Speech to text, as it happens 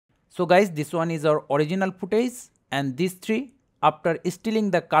So guys, this one is our original footage, and these three after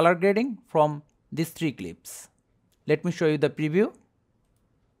stealing the color grading from these three clips. Let me show you the preview.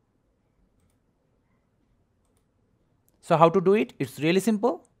 So how to do it? It's really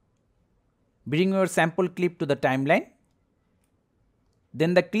simple. Bring your sample clip to the timeline.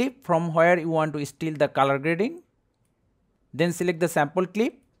 Then the clip from where you want to steal the color grading. Then select the sample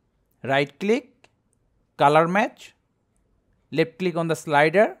clip, right click, color match, left click on the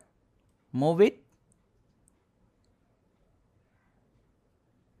slider, move it.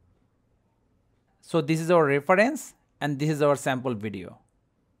 So this is our reference and this is our sample video.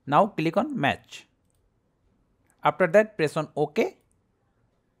 Now click on match. After that press on OK.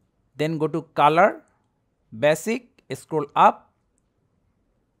 Then go to color, basic, scroll up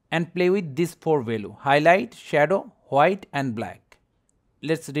and play with these four values: highlight, shadow, white and black.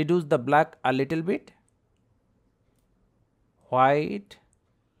 Let's reduce the black a little bit. White,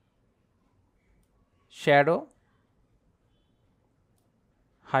 shadow,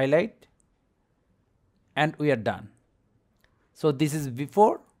 highlight, and we are done. So this is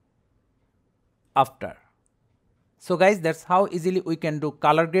before, after. So guys, that's how easily we can do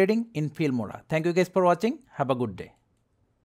color grading in Filmora. Thank you guys for watching. Have a good day.